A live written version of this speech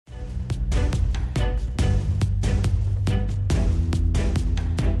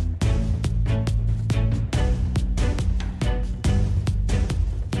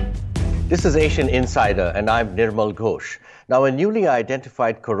This is Asian Insider, and I'm Nirmal Ghosh. Now, a newly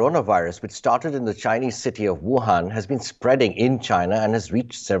identified coronavirus, which started in the Chinese city of Wuhan, has been spreading in China and has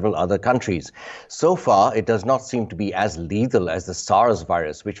reached several other countries. So far, it does not seem to be as lethal as the SARS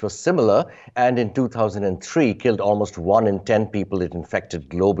virus, which was similar and in 2003 killed almost 1 in 10 people it infected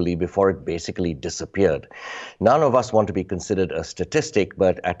globally before it basically disappeared. None of us want to be considered a statistic,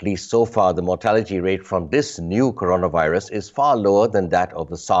 but at least so far, the mortality rate from this new coronavirus is far lower than that of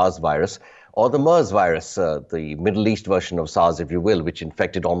the SARS virus, or the MERS virus, the Middle East version of SARS, if you will, which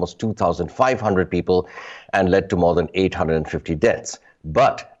infected almost 2,500 people and led to more than 850 deaths.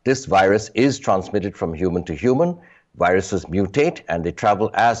 But this virus is transmitted from human to human. Viruses mutate and they travel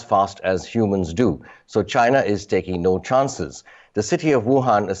as fast as humans do. So China is taking no chances. The city of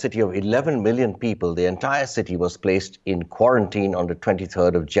Wuhan, a city of 11 million people, the entire city was placed in quarantine on the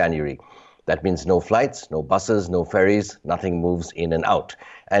 23rd of January. That means no flights, no buses, no ferries, nothing moves in and out.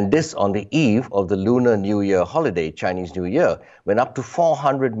 And this on the eve of the Lunar New Year holiday, Chinese New Year, when up to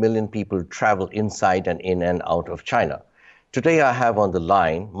 400 million people travel inside and in and out of China. Today I have on the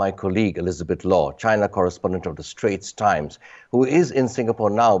line my colleague Elizabeth Law, China correspondent of the Straits Times, who is in Singapore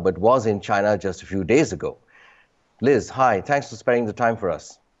now but was in China just a few days ago. Liz, hi. Thanks for sparing the time for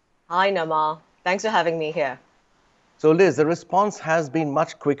us. Hi, Namal. Thanks for having me here. So, Liz, the response has been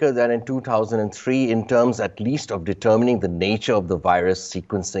much quicker than in 2003 in terms at least of determining the nature of the virus,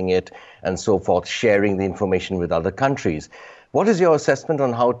 sequencing it, and so forth, sharing the information with other countries. What is your assessment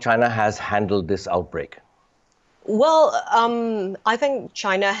on how China has handled this outbreak? Well, I think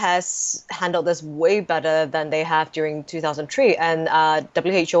China has handled this way better than they have during 2003. And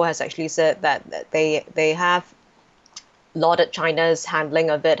WHO has actually said that they have lauded China's handling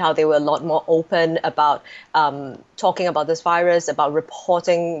of it, how they were a lot more open about talking about this virus, about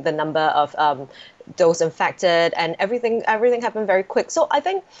reporting the number of those infected, and everything happened very quick. So I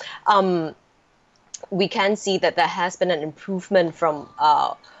think we can see that there has been an improvement from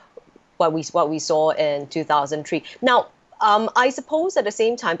what we saw in 2003. Now, I suppose at the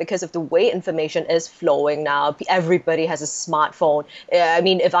same time, because of the way information is flowing now, everybody has a smartphone. I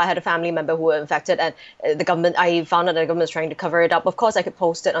mean, if I had a family member who were infected and I found out that the government was trying to cover it up, of course I could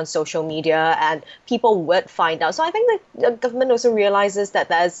post it on social media and people would find out. So I think the government also realizes that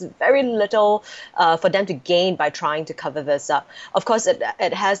there's very little for them to gain by trying to cover this up. Of course,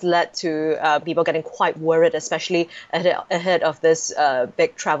 it has led to people getting quite worried, especially ahead of this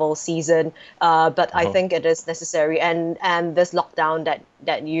big travel season. But I think it is necessary. And this lockdown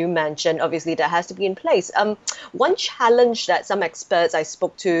that you mentioned, obviously, that has to be in place. One challenge that some experts I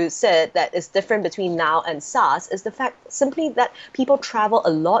spoke to said that is different between now and SARS is the fact simply that people travel a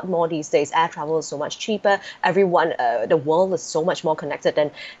lot more these days. Air travel is so much cheaper. Everyone, the world is so much more connected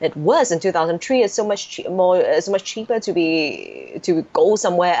than it was in 2003. It's so much cheaper to go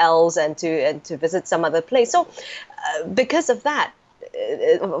somewhere else and to visit some other place. So, because of that,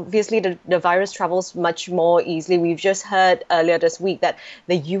 obviously the virus travels much more easily. We've just heard earlier this week that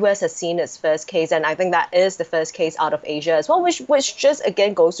the US has seen its first case, and I think that is the first case out of Asia as well, which just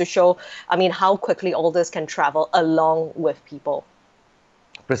again goes to show, I mean, how quickly all this can travel along with people.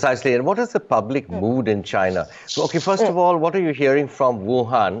 Precisely. And what is the public mood in China? So, okay, first of all, what are you hearing from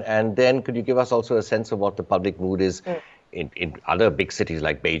Wuhan? And then could you give us also a sense of what the public mood is in other big cities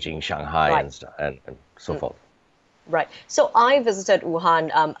like Beijing, Shanghai, and so forth? Right. So I visited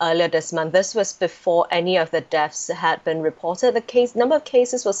Wuhan earlier this month. This was before any of the deaths had been reported. The number of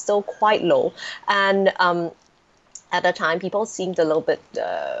cases was still quite low. And at the time, people seemed a little bit,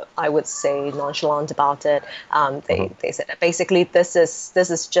 I would say, nonchalant about it. They said that basically this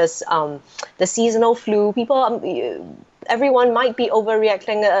is just the seasonal flu. Everyone might be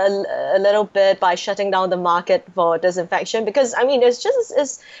overreacting a little bit by shutting down the market for disinfection because, I mean, it's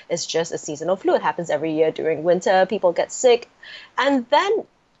just a seasonal flu. It happens every year during winter. People get sick. And then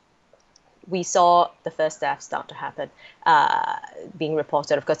we saw the first death start to happen, being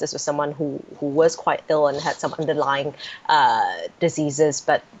reported. Of course, this was someone who was quite ill and had some underlying diseases,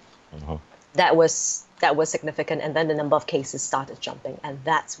 but that was significant. And then the number of cases started jumping. And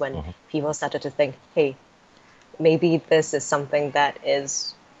that's when people started to think, hey, maybe this is something that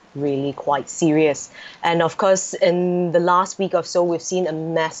is really quite serious. And of course, in the last week or so, we've seen a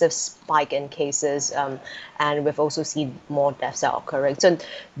massive spike in cases, and we've also seen more deaths are occurring. So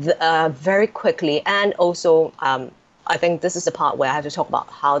very quickly, and also I think this is the part where I have to talk about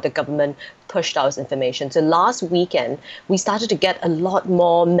how the government pushed out information. So last weekend, we started to get a lot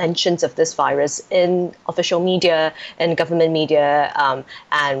more mentions of this virus in official media, in government media,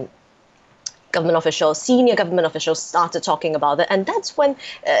 and government officials, senior government officials started talking about it. And that's when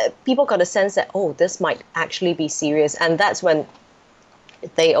people got a sense that, oh, this might actually be serious. And that's when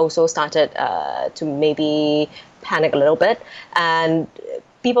they also started to maybe panic a little bit, and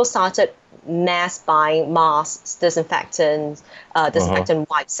people started mass buying masks, disinfectant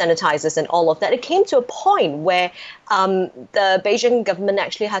wipes, sanitizers, and all of that. It came to a point where the Beijing government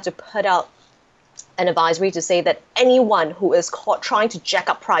actually had to put out an advisory to say that anyone who is caught trying to jack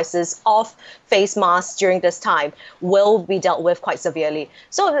up prices of face masks during this time will be dealt with quite severely.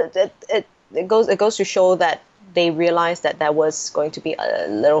 So it goes to show that they realized that there was going to be a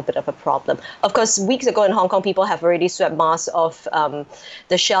little bit of a problem. Of course, weeks ago in Hong Kong, people have already swept masks off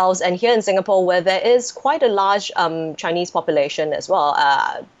the shelves. And here in Singapore, where there is quite a large Chinese population as well,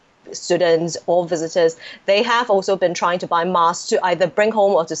 students or visitors, they have also been trying to buy masks to either bring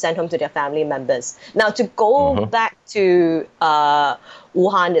home or to send home to their family members. Now, to go back to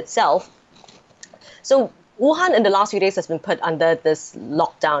Wuhan itself, so Wuhan in the last few days has been put under this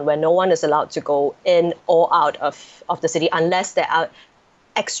lockdown where no one is allowed to go in or out of the city unless there are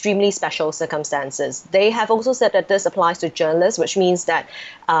extremely special circumstances. They have also said that this applies to journalists, which means that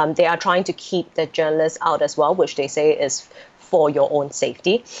they are trying to keep the journalists out as well, which they say is for your own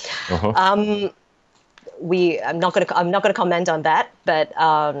safety. I'm not going to comment on that, but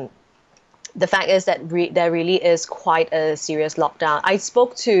the fact is that there really is quite a serious lockdown. I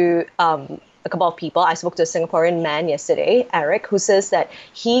spoke to a couple of people. I spoke to a Singaporean man yesterday, Eric, who says that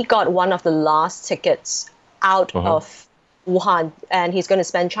he got one of the last tickets out of Wuhan, and he's going to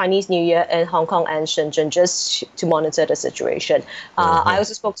spend Chinese New Year in Hong Kong and Shenzhen just to monitor the situation. I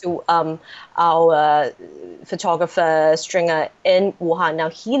also spoke to our photographer Stringer in Wuhan. Now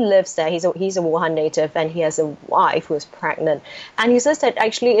he lives there. He's a Wuhan native, and he has a wife who is pregnant. And he says that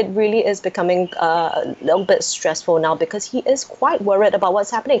actually it really is becoming a little bit stressful now because he is quite worried about what's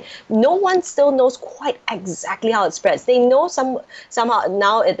happening. No one still knows quite exactly how it spreads. They know somehow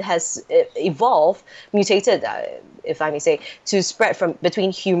now it has evolved, mutated, if I may say, to spread from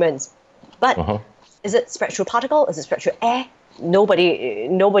between humans. But is it spread through particle? Is it spread through air? Nobody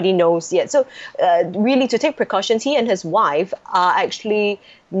knows yet. So really, to take precautions, he and his wife are actually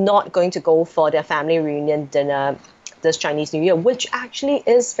not going to go for their family reunion dinner this Chinese New Year, which actually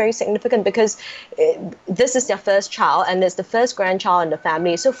is very significant because this is their first child and it's the first grandchild in the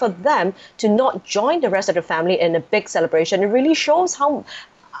family. So for them to not join the rest of the family in a big celebration, it really shows how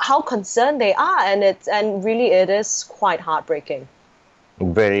concerned they are, and really it is quite heartbreaking.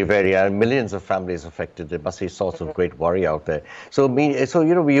 Very, very. Millions of families affected. There must be a source of great worry out there. So we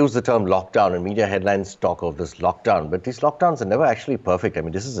use the term lockdown, and media headlines talk of this lockdown, but these lockdowns are never actually perfect. I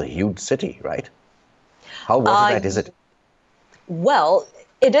mean, this is a huge city, right? How watertight is it? Well,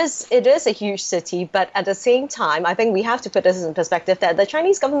 it is a huge city, but at the same time, I think we have to put this in perspective that the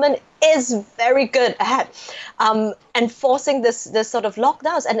Chinese government is very good at enforcing this sort of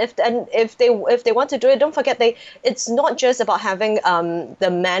lockdowns. And if they want to do it, don't forget it's not just about having the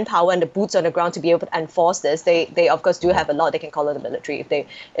manpower and the boots on the ground to be able to enforce this. They of course do have a lot. They can call it the military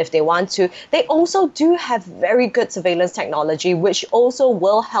if they want to. They also do have very good surveillance technology, which also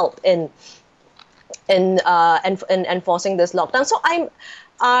will help in enforcing this lockdown. So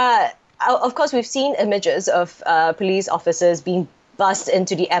of course, we've seen images of police officers being bussed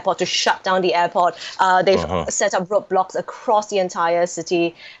into the airport to shut down the airport. They've set up roadblocks across the entire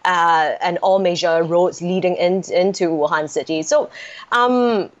city and all major roads leading into Wuhan city. So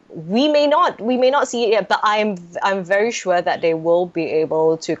we may not see it yet, but I'm very sure that they will be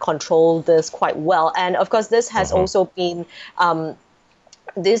able to control this quite well. And of course, this has also been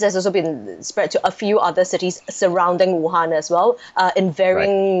spread to a few other cities surrounding Wuhan as well, in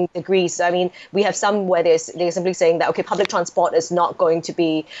varying degrees. I mean, we have some where they're simply saying that public transport is not going to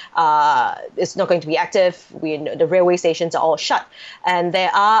be active. The railway stations are all shut, and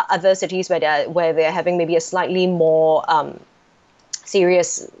there are other cities where they're having maybe a slightly more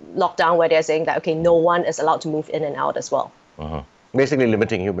serious lockdown where they're saying that no one is allowed to move in and out as well. Basically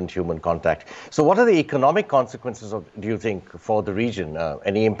limiting human-to-human contact. So what are the economic consequences do you think, for the region?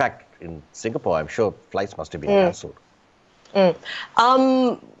 Any impact in Singapore? I'm sure flights must have been cancelled.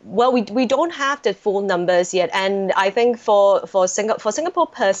 Well, we don't have the full numbers yet. And I think for Singapore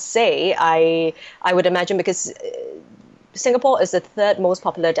per se, I would imagine, because Singapore is the third most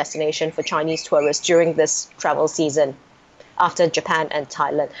popular destination for Chinese tourists during this travel season, after Japan and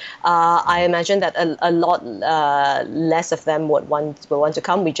Thailand. I imagine that a lot less of them would want to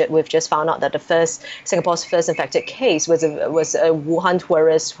come. We've just found out that Singapore's first infected case was a Wuhan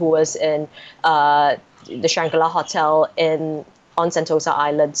tourist who was in the Shangri-La Hotel on Sentosa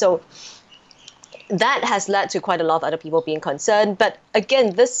Island. So that has led to quite a lot of other people being concerned. But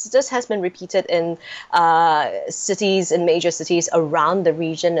again, this has been repeated in cities, in major cities around the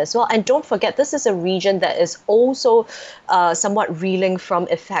region as well. And don't forget, this is a region that is also somewhat reeling from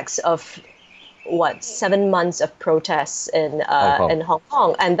effects of 7 months of protests in Hong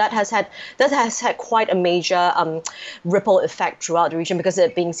Kong, and that has had quite a major ripple effect throughout the region because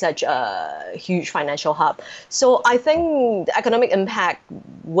it being such a huge financial hub. So I think the economic impact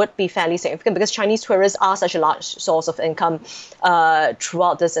would be fairly significant because Chinese tourists are such a large source of income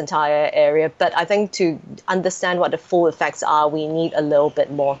throughout this entire area. But I think to understand what the full effects are, we need a little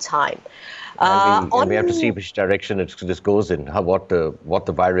bit more time. And we have to see which direction this goes in, what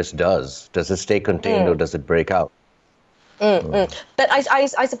the virus does. Does it stay contained or does it break out? But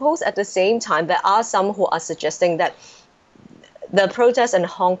I suppose at the same time, there are some who are suggesting that the protests in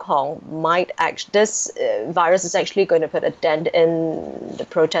Hong Kong this virus is actually going to put a dent in the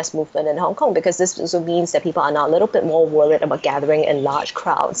protest movement in Hong Kong, because this also means that people are now a little bit more worried about gathering in large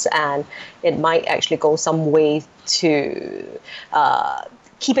crowds, and it might actually go some way to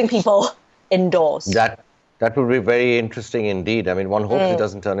keeping people indoors. That would be very interesting indeed. I mean, one hopes it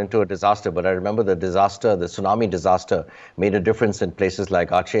doesn't turn into a disaster, but I remember the tsunami disaster made a difference in places like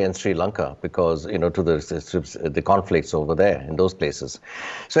Aceh and Sri Lanka because, to the conflicts over there in those places.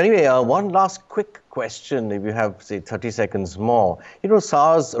 So anyway, one last quick question, if you have, say, 30 seconds more.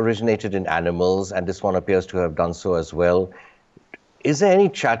 SARS originated in animals, and this one appears to have done so as well. Is there any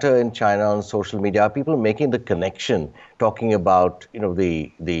chatter in China on social media? Are people making the connection, talking about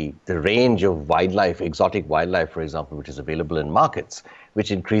the range of wildlife, exotic wildlife, for example, which is available in markets, which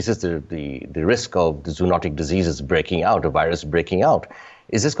increases the risk of the zoonotic diseases breaking out, a virus breaking out?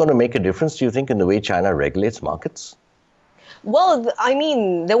 Is this going to make a difference, do you think, in the way China regulates markets? Well, I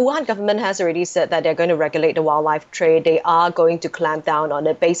mean, the Wuhan government has already said that they're going to regulate the wildlife trade. They are going to clamp down on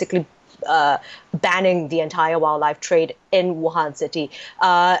it, basically banning the entire wildlife trade in Wuhan city.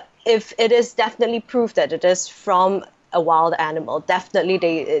 If it is definitely proof that it is from a wild animal, definitely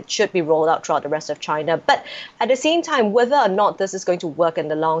it should be rolled out throughout the rest of China. But at the same time, whether or not this is going to work in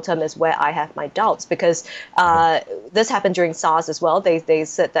the long term is where I have my doubts, because this happened during SARS as well. They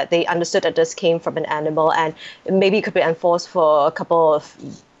said that they understood that this came from an animal, and maybe it could be enforced for a couple of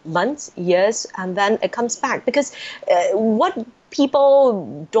months, years, and then it comes back. Because what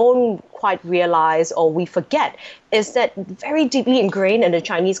people don't quite realize, or we forget, is that very deeply ingrained in the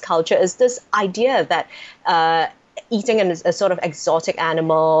Chinese culture is this idea that eating a sort of exotic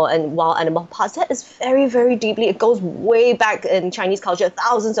animal and wild animal parts, that is very, very deeply, it goes way back in Chinese culture,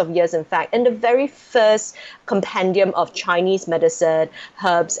 thousands of years, in fact. In the very first compendium of Chinese medicine,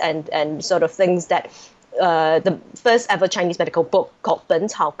 herbs, and sort of things that the first ever Chinese medical book called Ben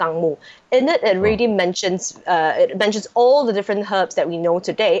Cao Gang Mu. In it, it really mentions all the different herbs that we know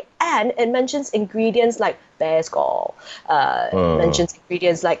today, and it mentions ingredients like bear's gall, mentions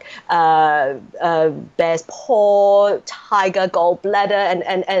ingredients like bear's paw, tiger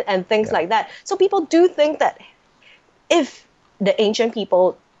gallbladder, and things like that. So people do think that if the ancient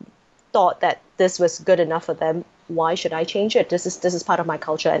people thought that this was good enough for them, why should I change it? This is part of my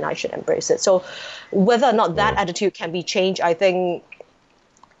culture, and I should embrace it. So whether or not that attitude can be changed, I think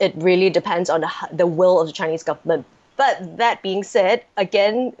it really depends on the will of the Chinese government. But that being said,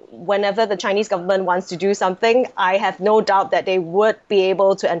 again, whenever the Chinese government wants to do something, I have no doubt that they would be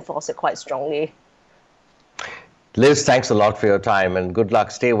able to enforce it quite strongly. Liz, thanks a lot for your time, and good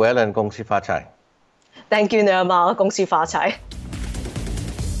luck. Stay well, and Gong Xi Fa Cai. Thank you, Nirmal. Gong Xi Fa Cai.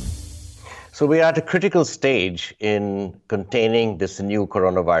 So we are at a critical stage in containing this new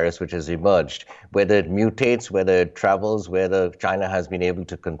coronavirus which has emerged. Whether it mutates, whether it travels, whether China has been able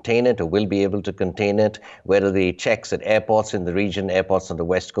to contain it or will be able to contain it, whether the checks at airports in the region, airports on the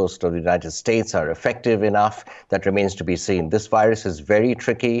west coast of the United States are effective enough, that remains to be seen. This virus is very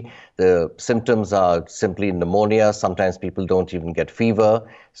tricky. The symptoms are simply pneumonia. Sometimes people don't even get fever.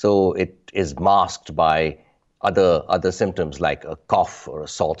 So it is masked by other symptoms like a cough or a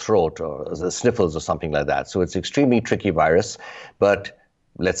sore throat or the sniffles or something like that. So it's extremely tricky virus, but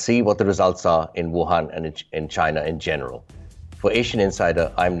let's see what the results are in Wuhan and in China in general. For Asian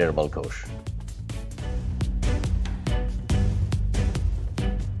Insider, I'm Nirmal Ghosh.